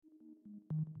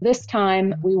This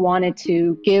time, we wanted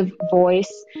to give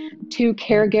voice to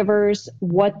caregivers,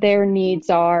 what their needs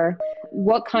are,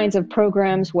 what kinds of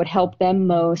programs would help them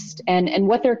most, and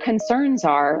what their concerns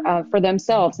are for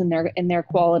themselves and their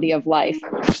quality of life.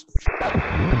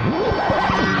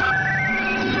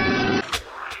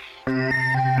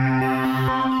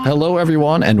 Hello,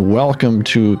 everyone, and welcome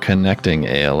to Connecting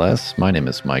ALS. My name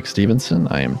is Mike Stevenson.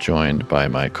 I am joined by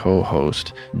my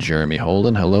co-host, Jeremy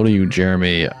Holden. Hello to you,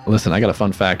 Jeremy. Listen, I got a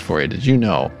fun fact for you. Did you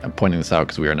know, I'm pointing this out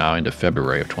because we are now into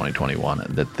February of 2021,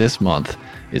 that this month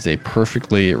is a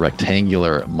perfectly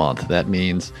rectangular month. That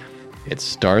means it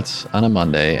starts on a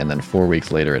Monday, and then 4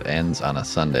 weeks later, it ends on a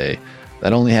Sunday.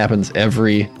 That only happens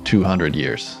every 200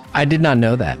 years. I did not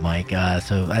know that, Mike.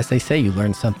 So as they say, you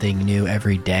learn something new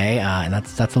every day, and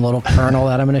that's a little kernel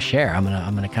that I'm going to share. I'm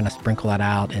going to kind of sprinkle that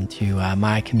out into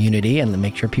my community and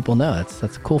make sure people know that's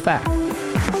a cool fact.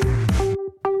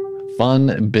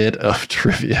 Fun bit of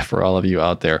trivia for all of you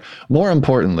out there. More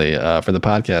importantly, for the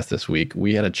podcast this week,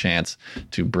 we had a chance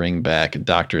to bring back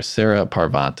Dr. Sarah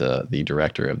Parvanta, the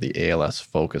director of the ALS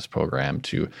Focus program,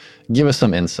 to give us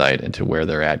some insight into where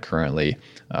they're at currently,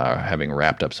 having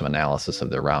wrapped up some analysis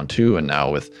of their round 2, and now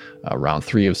with round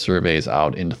 3 of surveys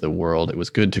out into the world. It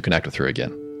was good to connect with her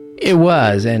again. It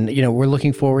was, and we're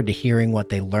looking forward to hearing what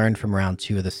they learned from round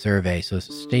 2 of the survey. So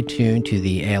stay tuned to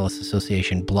the ALS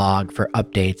Association blog for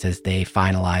updates as they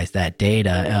finalize that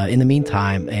data. In the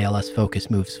meantime, ALS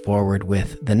Focus moves forward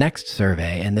with the next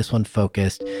survey, and this one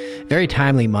focused very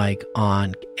timely, Mike,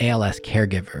 on ALS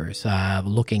caregivers,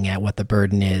 looking at what the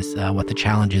burden is, what the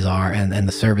challenges are, and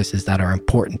the services that are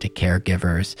important to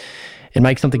caregivers. And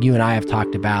Mike, something you and I have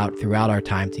talked about throughout our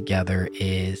time together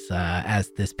is as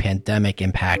this pandemic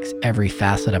impacts every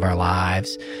facet of our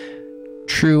lives,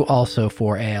 true also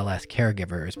for ALS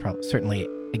caregivers, certainly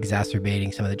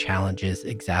exacerbating some of the challenges,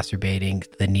 exacerbating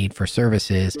the need for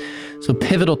services. So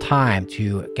pivotal time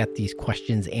to get these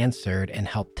questions answered and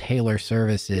help tailor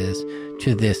services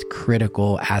to this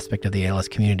critical aspect of the ALS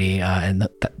community and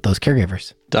those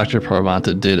caregivers. Dr.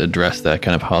 Parvanta did address that,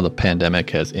 kind of how the pandemic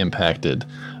has impacted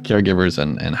caregivers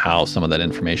and how some of that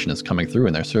information is coming through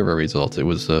in their survey results. It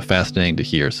was fascinating to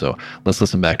hear. So let's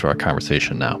listen back to our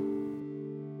conversation now.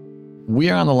 We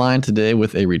are on the line today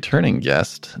with a returning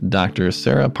guest, Dr.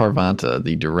 Sarah Parvanta,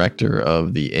 the director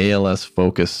of the ALS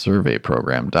Focus Survey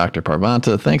Program. Dr.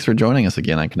 Parvanta, thanks for joining us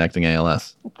again on Connecting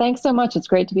ALS. Thanks so much. It's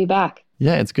great to be back.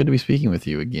 Yeah, it's good to be speaking with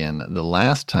you again. The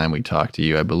last time we talked to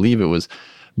you, I believe it was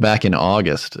back in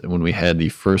August when we had the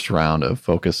first round of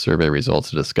focus survey results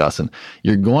to discuss. And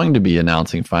you're going to be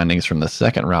announcing findings from the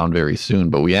second round very soon,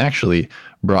 but we actually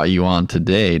brought you on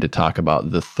today to talk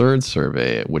about the third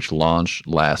survey, which launched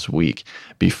last week.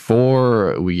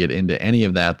 Before we get into any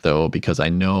of that, though, because I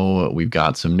know we've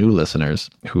got some new listeners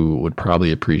who would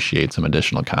probably appreciate some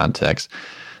additional context,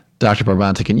 Dr.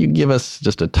 Parvanta, can you give us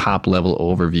just a top-level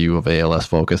overview of ALS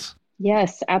Focus?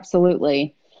 Yes,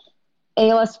 absolutely.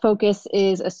 ALS Focus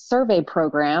is a survey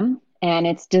program, and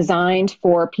it's designed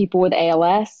for people with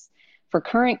ALS, for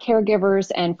current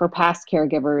caregivers, and for past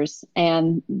caregivers.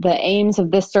 And the aims of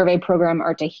this survey program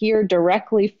are to hear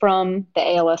directly from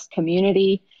the ALS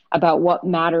community about what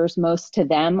matters most to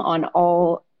them on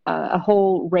a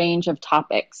whole range of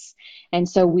topics. And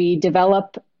so we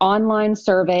develop online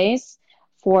surveys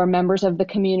for members of the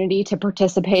community to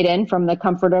participate in from the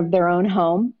comfort of their own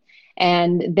home.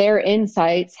 And their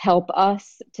insights help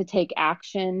us to take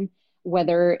action,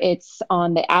 whether it's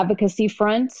on the advocacy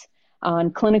front,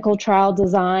 on clinical trial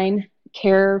design,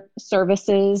 care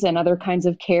services, and other kinds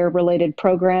of care-related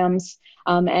programs,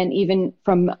 and even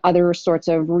from other sorts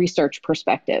of research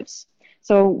perspectives.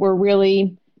 So we're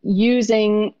really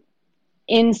using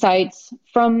insights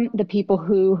from the people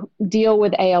who deal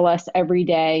with ALS every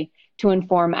day to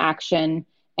inform action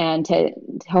and to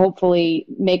hopefully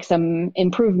make some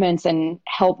improvements and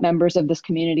help members of this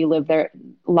community live their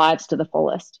lives to the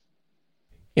fullest.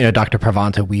 Dr.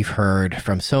 Parvanta, we've heard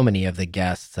from so many of the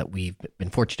guests that we've been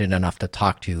fortunate enough to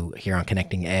talk to here on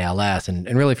Connecting ALS, and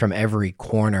really from every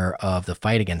corner of the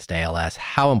fight against ALS,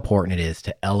 how important it is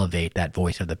to elevate that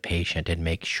voice of the patient and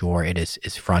make sure it is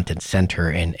front and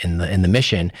center in the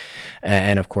mission.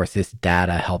 And of course, this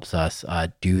data helps us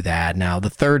do that. Now, the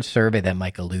third survey that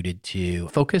Mike alluded to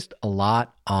focused a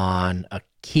lot on a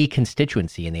key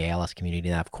constituency in the ALS community,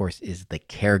 and that, of course, is the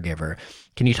caregiver.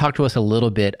 Can you talk to us a little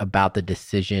bit about the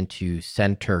decision to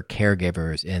center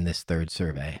caregivers in this third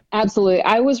survey? Absolutely.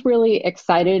 I was really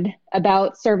excited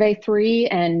about Survey 3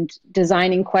 and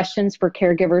designing questions for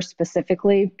caregivers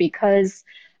specifically because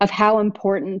of how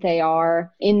important they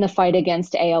are in the fight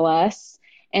against ALS.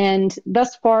 And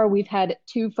thus far, we've had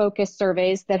 2 focus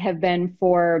surveys that have been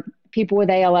for people with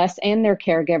ALS and their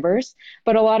caregivers,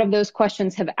 but a lot of those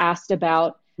questions have asked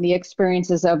about the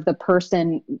experiences of the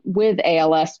person with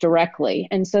ALS directly.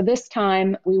 And so this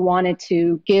time we wanted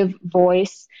to give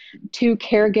voice to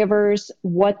caregivers,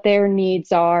 what their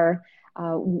needs are,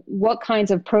 what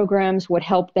kinds of programs would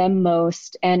help them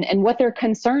most, and what their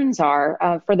concerns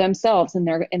are for themselves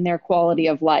and their quality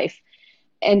of life.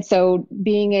 And so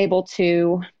being able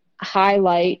to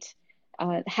highlight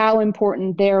how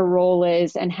important their role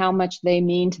is and how much they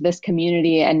mean to this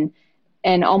community,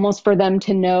 and almost for them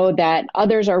to know that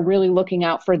others are really looking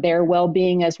out for their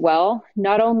well-being as well,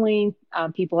 not only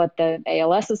people at the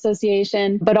ALS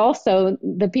Association, but also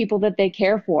the people that they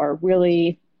care for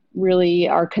really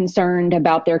are concerned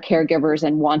about their caregivers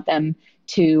and want them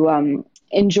to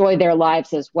enjoy their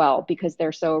lives as well, because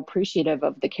they're so appreciative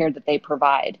of the care that they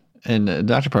provide. And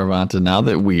Dr. Parvanta, now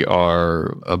that we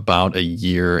are about a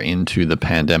year into the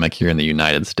pandemic here in the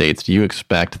United States, do you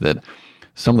expect that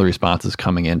some of the responses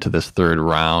coming into this third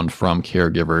round from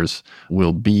caregivers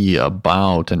will be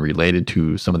about and related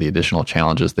to some of the additional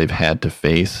challenges they've had to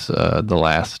face the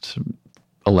last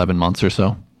 11 months or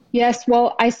so? Yes,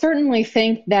 well, I certainly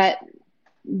think that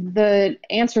the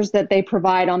answers that they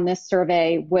provide on this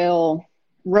survey will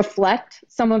reflect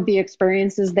some of the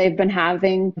experiences they've been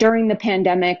having during the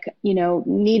pandemic,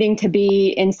 needing to be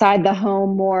inside the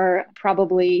home more,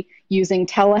 probably using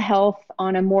telehealth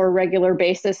on a more regular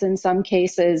basis in some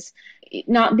cases,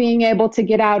 not being able to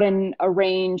get out and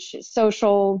arrange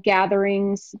social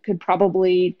gatherings could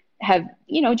probably have,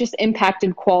 just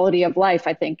impacted quality of life,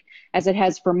 I think, as it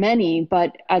has for many.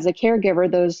 But as a caregiver,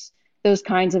 those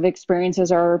kinds of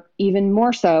experiences are even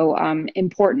more so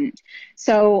important.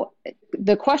 So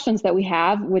the questions that we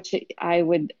have, which I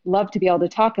would love to be able to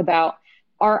talk about,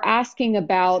 are asking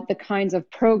about the kinds of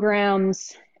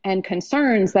programs and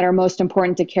concerns that are most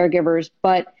important to caregivers,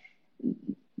 but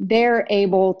they're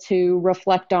able to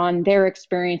reflect on their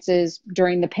experiences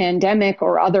during the pandemic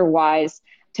or otherwise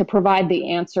to provide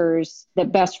the answers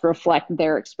that best reflect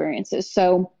their experiences.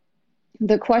 So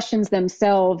the questions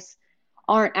themselves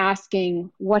aren't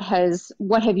asking what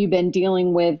have you been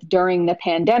dealing with during the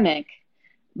pandemic,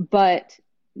 but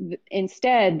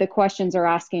instead the questions are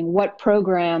asking what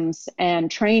programs and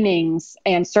trainings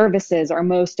and services are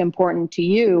most important to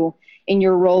you in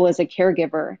your role as a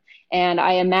caregiver. And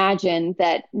I imagine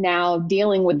that now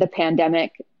dealing with the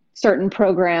pandemic, certain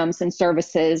programs and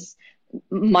services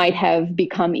might have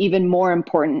become even more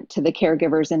important to the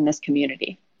caregivers in this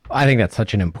community. I think that's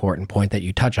such an important point that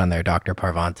you touch on there, Dr.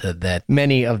 Parvanta, that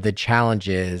many of the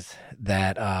challenges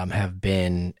that have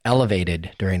been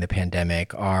elevated during the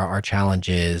pandemic are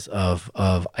challenges of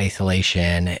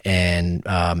isolation and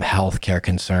healthcare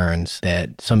concerns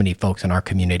that so many folks in our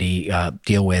community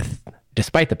deal with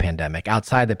despite the pandemic,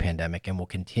 outside the pandemic, and will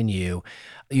continue.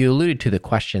 You alluded to the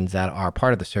questions that are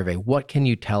part of the survey. What can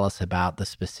you tell us about the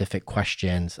specific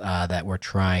questions that we're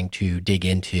trying to dig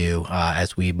into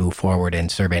as we move forward in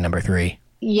survey number 3?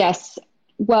 Yes.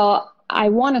 Well, I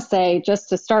want to say, just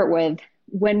to start with,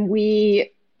 when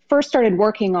we first started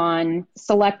working on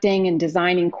selecting and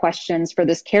designing questions for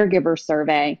this caregiver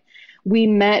survey, we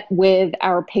met with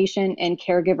our patient and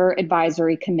caregiver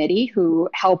advisory committee, who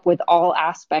help with all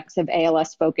aspects of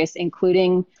ALS Focus,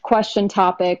 including question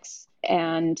topics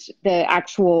and the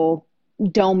actual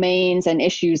domains and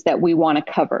issues that we want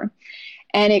to cover.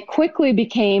 And it quickly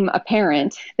became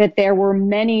apparent that there were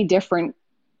many different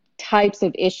types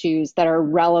of issues that are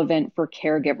relevant for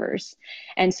caregivers.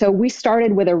 And so we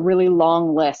started with a really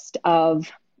long list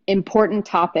of important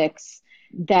topics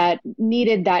that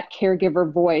needed that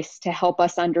caregiver voice to help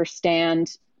us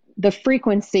understand the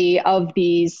frequency of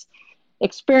these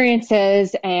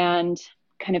experiences and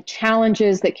kind of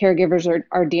challenges that caregivers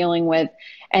are dealing with.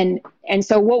 And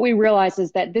so what we realized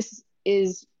is that this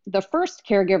is the first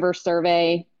caregiver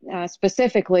survey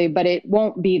specifically, but it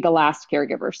won't be the last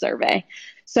caregiver survey.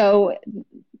 So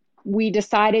we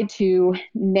decided to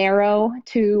narrow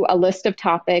to a list of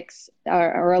topics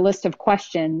or a list of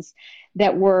questions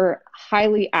that were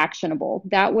highly actionable.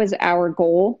 That was our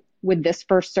goal with this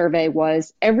first survey,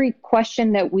 was every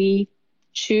question that we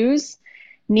choose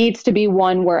needs to be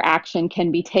one where action can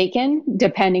be taken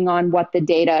depending on what the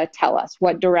data tell us,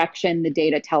 what direction the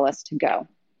data tell us to go.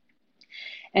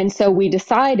 And so we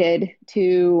decided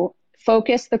to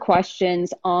focus the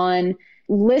questions on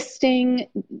listing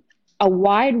a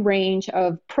wide range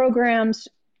of programs,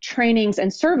 trainings,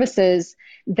 and services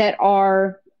that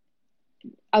are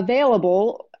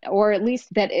available, or at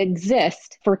least that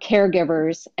exist for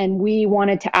caregivers. And we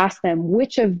wanted to ask them,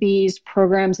 which of these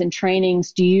programs and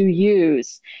trainings do you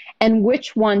use? And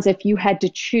which ones, if you had to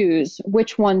choose,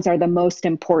 which ones are the most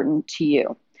important to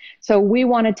you? So we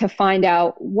wanted to find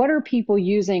out, what are people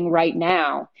using right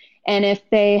now? And if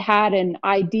they had an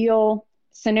ideal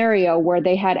scenario where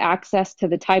they had access to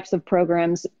the types of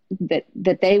programs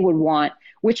that they would want,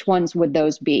 which ones would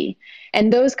those be?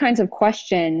 And those kinds of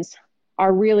questions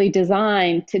are really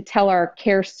designed to tell our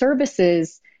care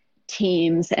services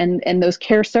teams and those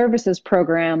care services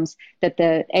programs that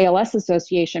the ALS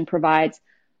Association provides,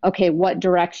 okay, what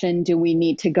direction do we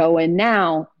need to go in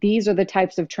now? These are the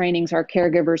types of trainings our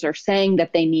caregivers are saying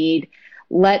that they need.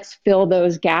 Let's fill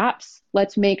those gaps.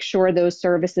 Let's make sure those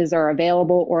services are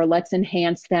available, or let's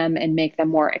enhance them and make them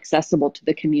more accessible to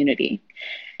the community.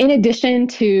 In addition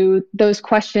to those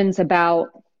questions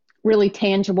about really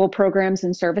tangible programs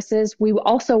and services, we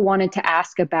also wanted to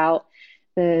ask about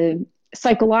the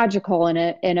psychological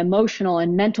and emotional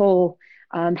and mental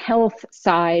health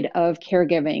side of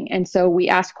caregiving. And so we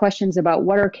asked questions about,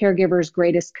 what are caregivers'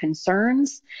 greatest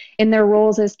concerns in their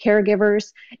roles as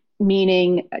caregivers,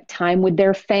 meaning time with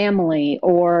their family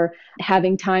or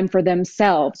having time for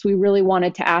themselves. We really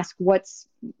wanted to ask, what's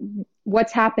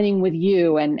happening with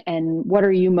you, and what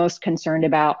are you most concerned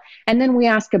about? And then we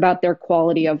ask about their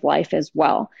quality of life as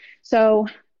well. So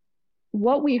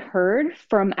what we heard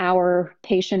from our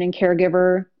patient and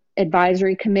caregiver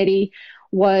advisory committee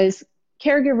was,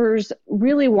 caregivers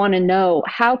really want to know,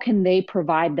 how can they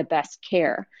provide the best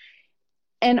care?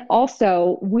 And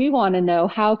also, we want to know,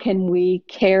 how can we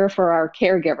care for our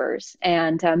caregivers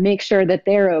and make sure that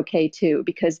they're okay too,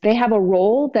 because they have a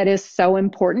role that is so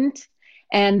important.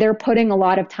 And they're putting a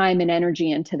lot of time and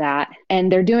energy into that. And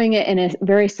they're doing it in a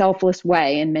very selfless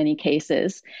way in many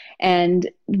cases. And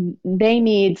they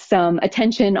need some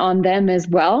attention on them as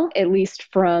well, at least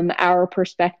from our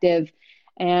perspective.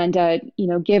 And,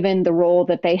 given the role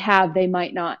that they have, they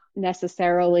might not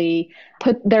necessarily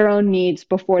put their own needs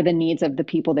before the needs of the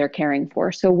people they're caring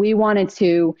for. So we wanted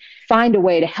to find a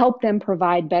way to help them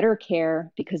provide better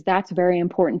care, because that's very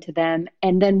important to them.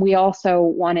 And then we also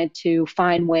wanted to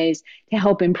find ways to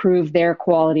help improve their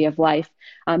quality of life,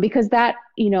 because that,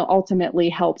 ultimately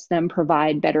helps them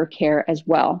provide better care as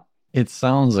well. It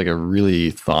sounds like a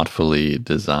really thoughtfully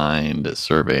designed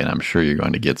survey, and I'm sure you're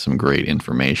going to get some great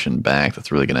information back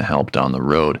that's really going to help down the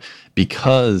road.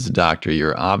 Because, Doctor,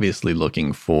 you're obviously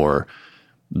looking for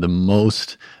the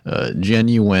most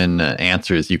genuine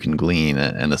answers you can glean,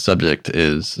 and the subject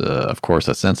is, of course,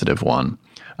 a sensitive one.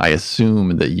 I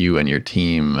assume that you and your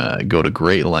team go to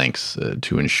great lengths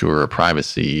to ensure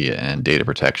privacy and data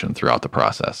protection throughout the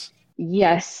process.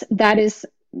 Yes, that is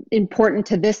important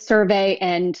to this survey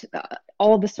and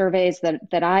all the surveys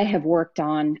that I have worked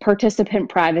on. Participant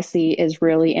privacy is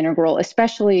really integral,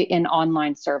 especially in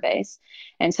online surveys.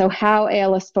 And so how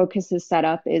ALS Focus is set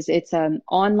up is, it's an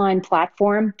online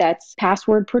platform that's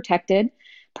password protected.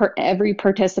 Every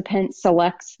participant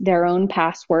selects their own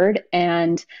password,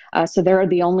 and so they're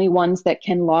the only ones that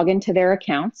can log into their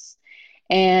accounts.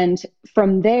 And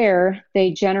from there,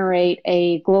 they generate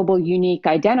a global unique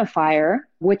identifier,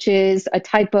 which is a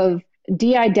type of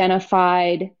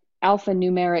de-identified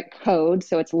alphanumeric code.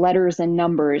 So it's letters and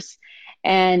numbers.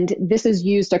 And this is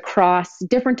used across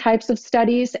different types of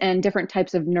studies and different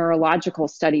types of neurological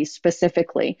studies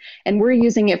specifically. And we're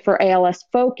using it for ALS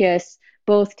Focus,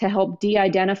 both to help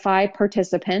de-identify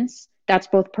participants. That's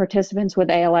both participants with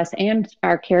ALS and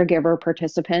our caregiver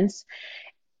participants.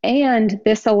 And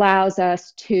this allows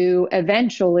us to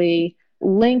eventually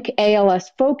link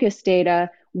ALS Focus data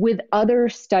with other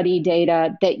study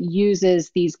data that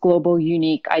uses these global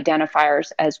unique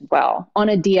identifiers as well on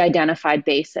a de-identified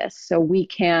basis. So we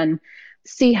can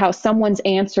see how someone's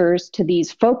answers to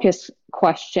these focus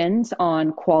questions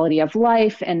on quality of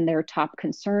life and their top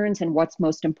concerns and what's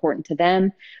most important to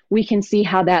them, we can see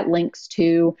how that links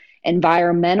to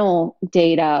environmental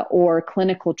data or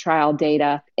clinical trial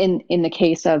data in the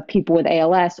case of people with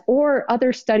ALS, or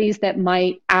other studies that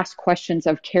might ask questions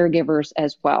of caregivers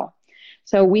as well.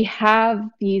 So we have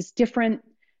these different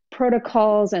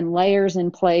protocols and layers in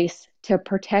place to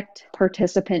protect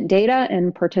participant data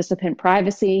and participant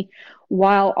privacy,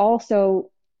 while also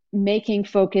making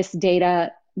focus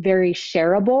data very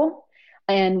shareable.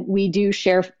 And we do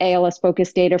share ALS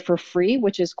Focus data for free,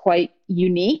 which is quite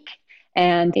unique.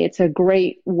 And it's a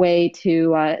great way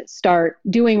to start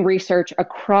doing research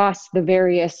across the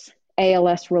various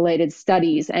ALS-related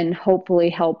studies and hopefully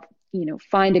help,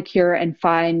 find a cure and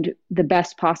find the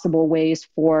best possible ways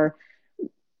for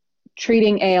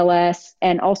treating ALS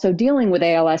and also dealing with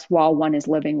ALS while one is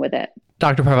living with it.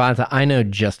 Dr. Parvanza, I know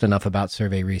just enough about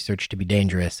survey research to be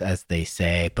dangerous, as they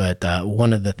say, but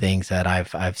one of the things that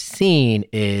I've seen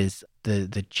is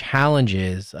the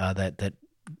challenges that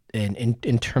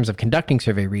in terms of conducting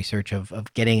survey research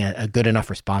of getting a good enough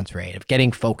response rate, of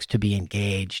getting folks to be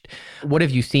engaged. What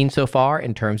have you seen so far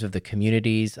in terms of the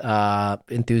community's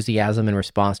enthusiasm in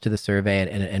response to the survey,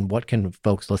 and what can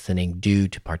folks listening do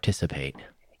to participate?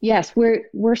 Yes,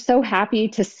 we're so happy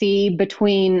to see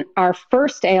between our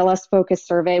first ALS focus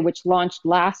survey, which launched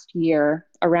last year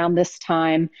around this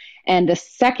time, and the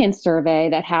second survey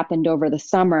that happened over the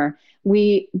summer,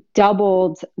 we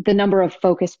doubled the number of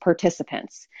focus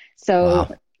participants. So,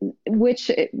 wow.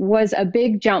 Which was a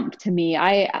big jump to me.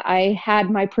 I had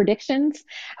my predictions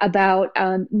about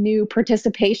new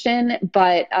participation,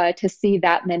 but to see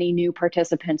that many new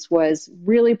participants was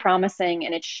really promising,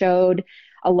 and it showed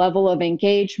a level of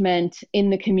engagement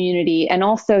in the community and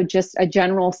also just a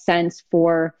general sense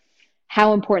for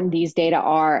how important these data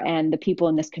are, and the people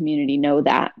in this community know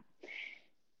that.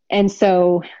 And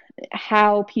so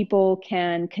how people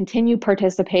can continue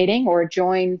participating or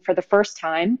join for the first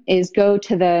time is go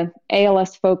to the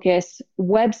ALS Focus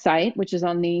website, which is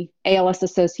on the ALS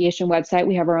Association website.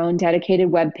 We have our own dedicated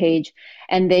webpage,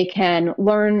 and they can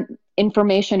learn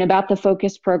information about the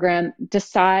Focus program,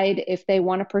 decide if they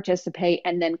want to participate,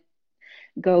 and then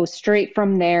go straight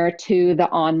from there to the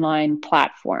online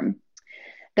platform.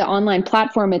 The online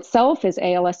platform itself is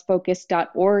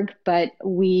alsfocus.org, but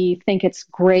we think it's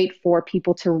great for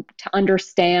people to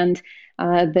understand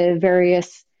the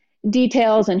various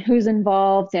details and who's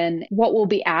involved and what will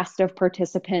be asked of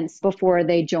participants before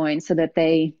they join, so that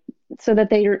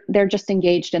they're just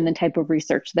engaged in the type of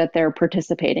research that they're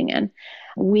participating in.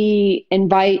 We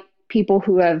invite people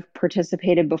who have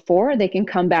participated before. They can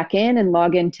come back in and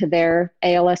log into their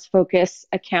ALS Focus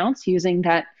accounts using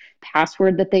that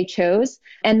password that they chose,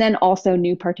 and then also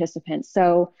new participants.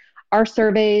 So our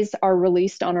surveys are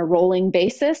released on a rolling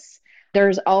basis.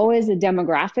 There's always a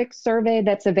demographic survey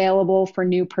that's available for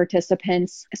new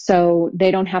participants, so they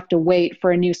don't have to wait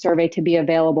for a new survey to be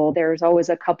available. There's always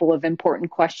a couple of important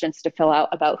questions to fill out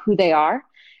about who they are.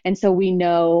 And so we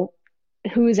know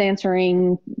who's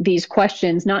answering these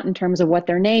questions, not in terms of what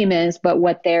their name is, but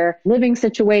what their living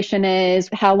situation is,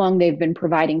 how long they've been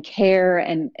providing care,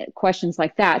 and questions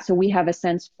like that. So we have a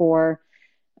sense for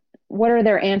what are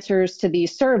their answers to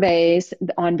these surveys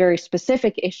on very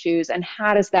specific issues, and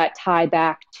how does that tie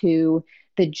back to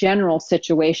the general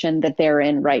situation that they're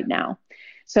in right now.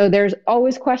 So there's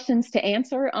always questions to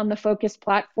answer on the Focus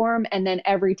platform. And then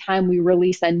every time we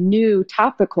release a new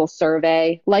topical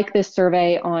survey, like this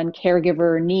survey on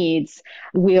caregiver needs,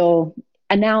 we'll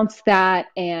announce that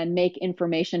and make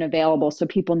information available so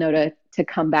people know to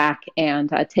come back and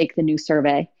take the new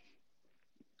survey.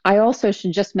 I also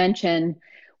should just mention,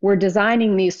 we're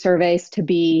designing these surveys to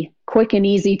be quick and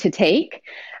easy to take.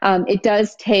 It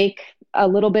does take a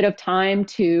little bit of time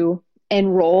to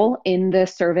enroll in the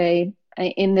survey,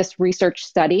 in this research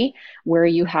study, where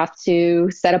you have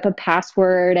to set up a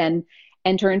password and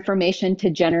enter information to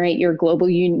generate your global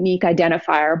unique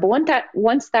identifier. But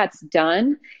once that's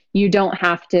done, you don't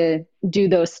have to do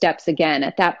those steps again.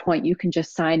 At that point, you can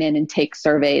just sign in and take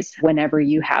surveys whenever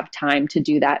you have time to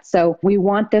do that. So we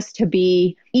want this to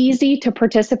be easy to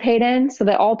participate in, so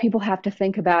that all people have to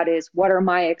think about is, what are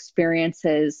my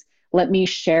experiences? Let me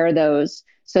share those,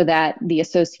 so that the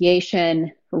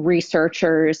association,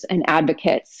 researchers, and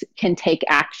advocates can take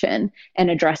action and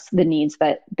address the needs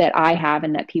that I have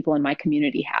and that people in my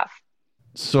community have.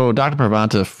 So, Dr.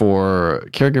 Parvanta, for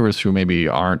caregivers who maybe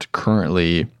aren't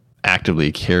currently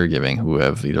actively caregiving, who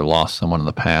have either lost someone in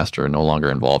the past or are no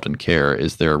longer involved in care,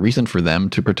 is there a reason for them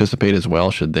to participate as well?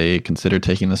 Should they consider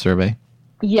taking the survey?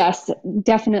 Yes,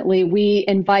 definitely. We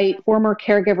invite former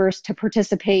caregivers to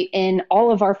participate in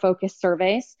all of our focus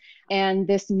surveys. And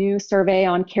this new survey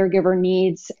on caregiver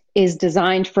needs is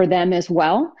designed for them as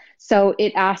well. So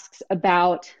it asks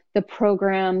about the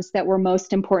programs that were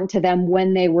most important to them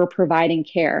when they were providing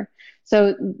care.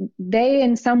 So they,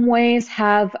 in some ways,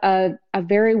 have a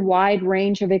very wide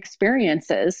range of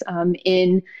experiences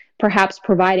in perhaps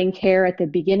providing care at the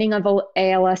beginning of an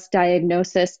ALS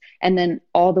diagnosis and then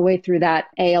all the way through that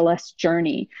ALS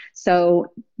journey.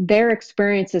 So their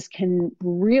experiences can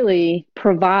really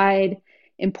provide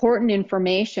important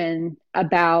information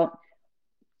about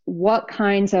what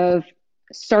kinds of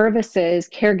services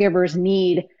caregivers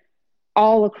need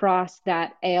all across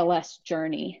that ALS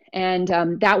journey. And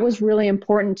that was really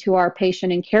important to our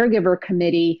patient and caregiver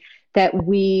committee, that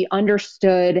we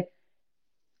understood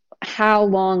how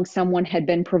long someone had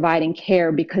been providing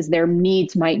care, because their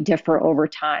needs might differ over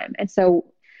time. And so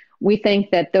we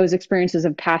think that those experiences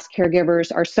of past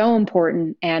caregivers are so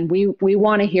important, and we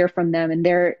want to hear from them, and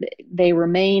they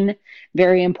remain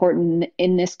very important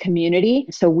in this community.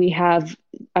 So we have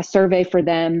a survey for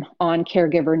them on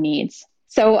caregiver needs.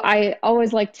 So I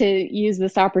always like to use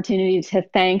this opportunity to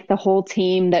thank the whole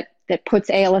team that puts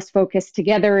ALS Focus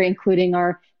together, including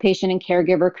our patient and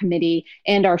caregiver committee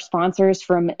and our sponsors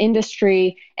from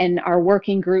industry and our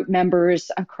working group members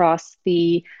across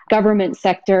the government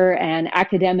sector and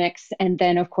academics, and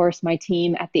then, of course, my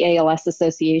team at the ALS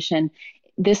Association.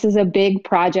 This is a big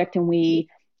project, and we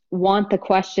want the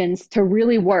questions to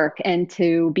really work and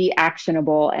to be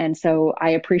actionable. And so I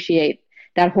appreciate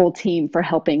that whole team for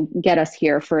helping get us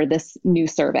here for this new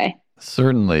survey.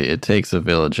 Certainly, it takes a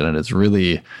village, and it's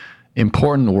really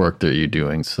important work that you're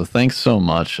doing. So thanks so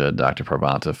much, Dr.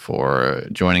 Parvanta, for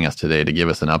joining us today to give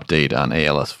us an update on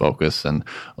ALS Focus and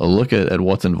a look at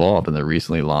what's involved in the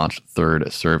recently launched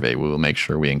third survey. We will make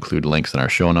sure we include links in our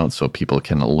show notes so people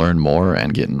can learn more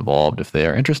and get involved if they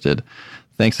are interested.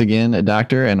 Thanks again,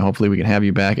 Doctor, and hopefully we can have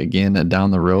you back again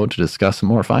down the road to discuss some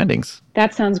more findings.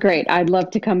 That sounds great. I'd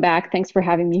love to come back. Thanks for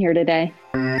having me here today.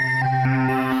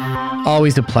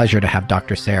 Always a pleasure to have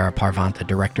Dr. Sarah Parvanta,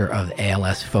 director of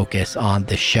ALS Focus, on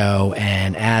the show.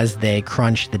 And as they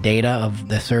crunch the data of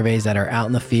the surveys that are out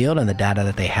in the field and the data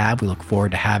that they have, we look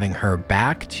forward to having her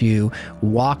back to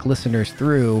walk listeners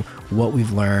through what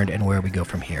we've learned and where we go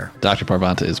from here. Dr.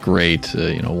 Parvanta is great.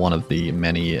 One of the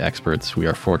many experts we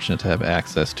are fortunate to have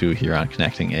access to here on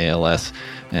Connecting ALS.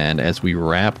 And as we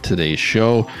wrap today's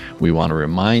show, we want to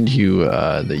remind you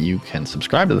that you can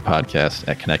subscribe to the podcast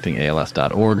at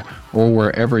connectingals.org or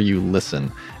wherever you listen.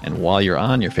 And while you're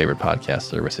on your favorite podcast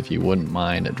service, if you wouldn't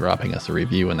mind dropping us a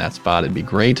review in that spot, it'd be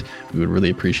great. We would really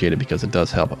appreciate it because it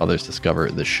does help others discover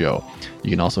the show. You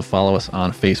can also follow us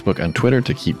on Facebook and Twitter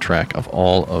to keep track of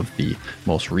all of the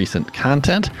most recent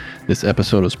content. This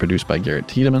episode was produced by Garrett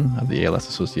Tiedemann of the ALS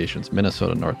Association's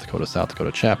Minnesota, North Dakota, South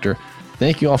Dakota chapter.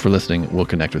 Thank you all for listening. We'll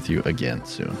connect with you again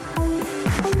soon.